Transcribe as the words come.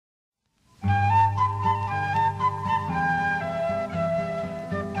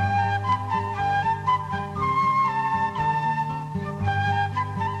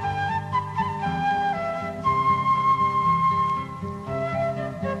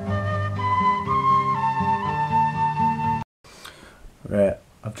Right,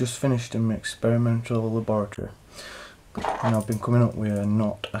 I've just finished in my experimental laboratory and I've been coming up with a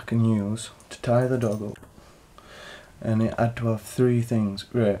knot I can use to tie the dog up, and it had to have three things.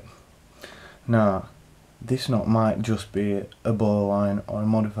 Right, now this knot might just be a bowline or a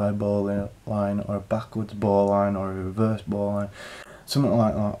modified bowline or a backwards bowline or a reverse bowline, something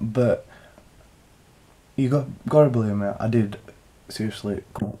like that, but you gotta believe me, I did seriously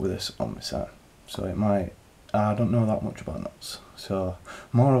come up with this on my side, so it might, I don't know that much about knots, so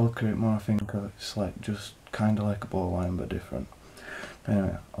more I look at it, more I think it's like just kind of like a bowline but different.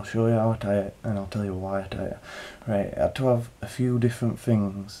 Anyway, I'll show you how I tie it and I'll tell you why I tie it. Right, I had to have a few different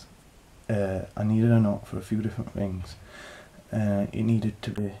things. I needed a knot for a few different things. It needed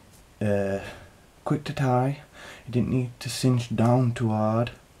to be quick to tie, it didn't need to cinch down too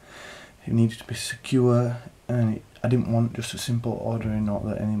hard, it needed to be secure, and I didn't want just a simple ordinary knot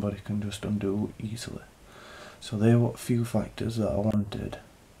that anybody can just undo easily. So they were a few factors that I wanted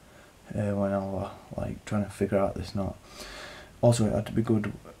when I was like trying to figure out this knot. Also, it had to be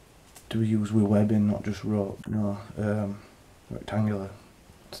good to use with webbing, not just rope, rectangular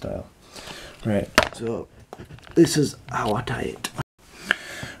style. Right, so this is how I tie it.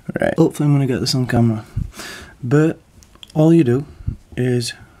 Right, hopefully I'm going to get this on camera. But all you do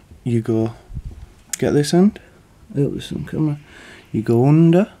is you go, get this end, I hope this is on camera, you go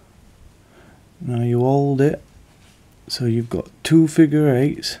under, now you hold it, so you've got two figure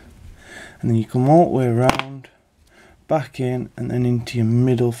eights, and then you come all the way around, back in, and then into your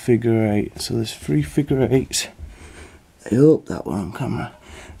middle figure eight. So there's three figure eights. I hope that were on camera.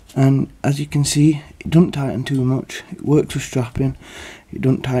 And as you can see, it doesn't tighten too much, it works with strapping, it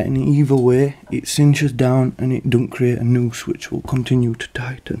doesn't tighten either way, it cinches down and it doesn't create a noose which will continue to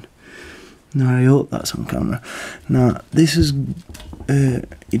tighten. Now I hope that's on camera. Now this is,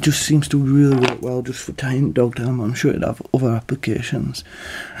 it just seems to really work well just for tying dog down, but I'm sure it'd have other applications.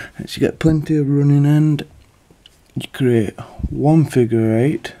 So you get plenty of running end, you create one figure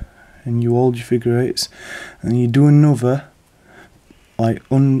eight and you hold your figure eights, and you do another, like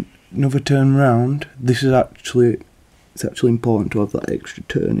another turn round. This is actually, it's actually important to have that extra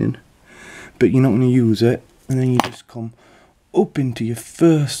turning, but you're not going to use it, and then you just come up into your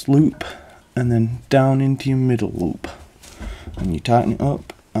first loop and then down into your middle loop, and you tighten it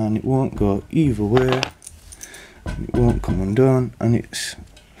up and it won't go either way, it won't come undone, and it's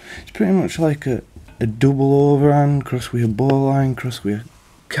pretty much like a double overhand cross with a bowline cross with a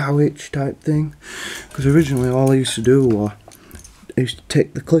cowitch type thing. Because originally all I used to do was I used to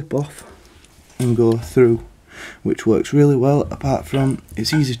take the clip off and go through, which works really well, apart from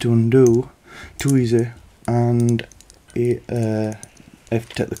it's easy to undo, too easy, and it, I have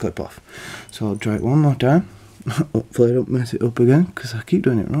to take the clip off. So I'll try it one more time. Hopefully I don't mess it up again, because I keep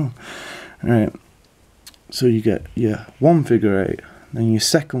doing it wrong. Alright, so you get your one figure eight, then your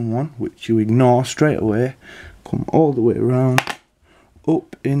second one, which you ignore straight away, come all the way around,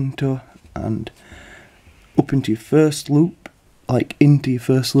 up into your first loop, like into your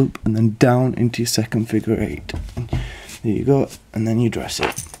first loop, and then down into your second figure eight. And there you go, and then you dress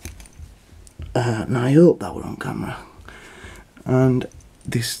it. Now I hope that were on camera. And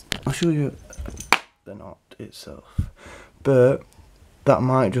this, I'll show you the knot itself, but that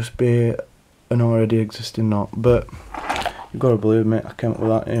might just be an already existing knot, but you've got to believe me, I came up with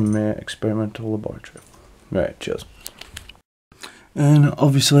that in my experimental laboratory. Right, cheers. And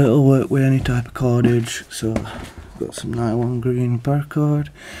obviously it'll work with any type of cordage, so I've got some nylon green paracord.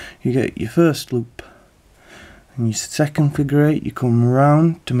 You get your first loop, and your second figure eight, you come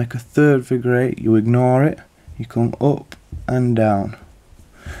round to make a third figure eight, you ignore it, you come up and down,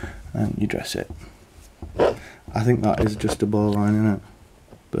 and you dress it. I think that is just a bowline, innit?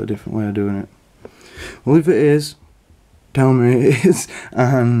 But a different way of doing it. Well, if it is, tell me it is,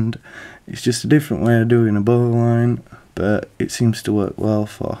 and it's just a different way of doing a bowline, but it seems to work well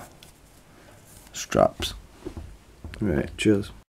for straps. Right, cheers.